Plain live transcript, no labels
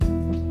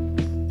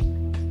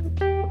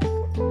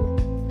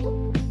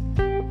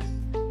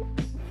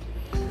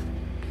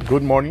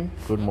Good morning,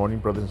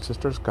 brothers and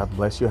sisters. God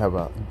bless you. Have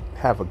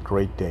a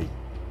great day.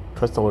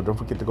 Trust the Lord. Don't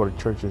forget to go to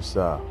church this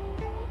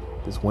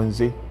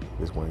Wednesday.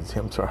 This Wednesday,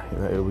 I'm sorry,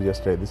 it was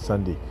yesterday. This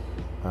Sunday.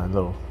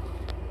 No,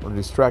 we're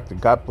distracted.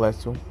 God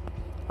bless you.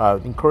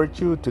 Encourage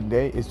you.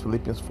 Today is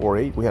Philippians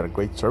 4:8. We had a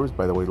great service,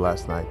 by the way,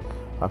 last night.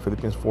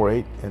 Philippians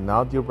 4:8. And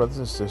now, dear brothers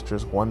and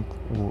sisters, one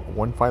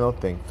final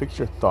thing. Fix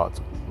your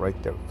thoughts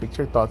right there. Fix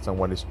your thoughts on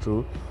what is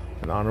true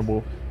and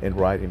honorable and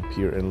right and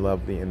pure and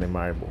lovely and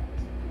admirable.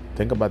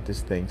 Think about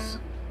these things.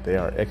 They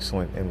are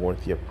excellent and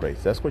worthy of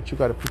praise. That's what you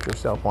got to put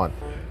yourself on.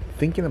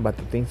 Thinking about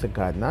the things of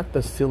God, not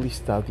the silly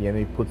stuff the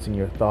enemy puts in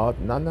your thought,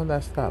 none of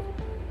that stuff,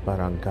 but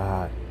on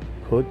God.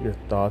 Put your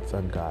thoughts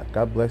on God.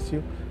 God bless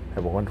you.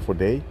 Have a wonderful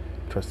day.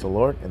 Trust the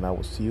Lord, and I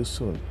will see you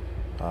soon.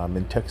 I'm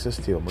in Texas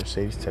still,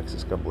 Mercedes,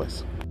 Texas. God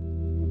bless.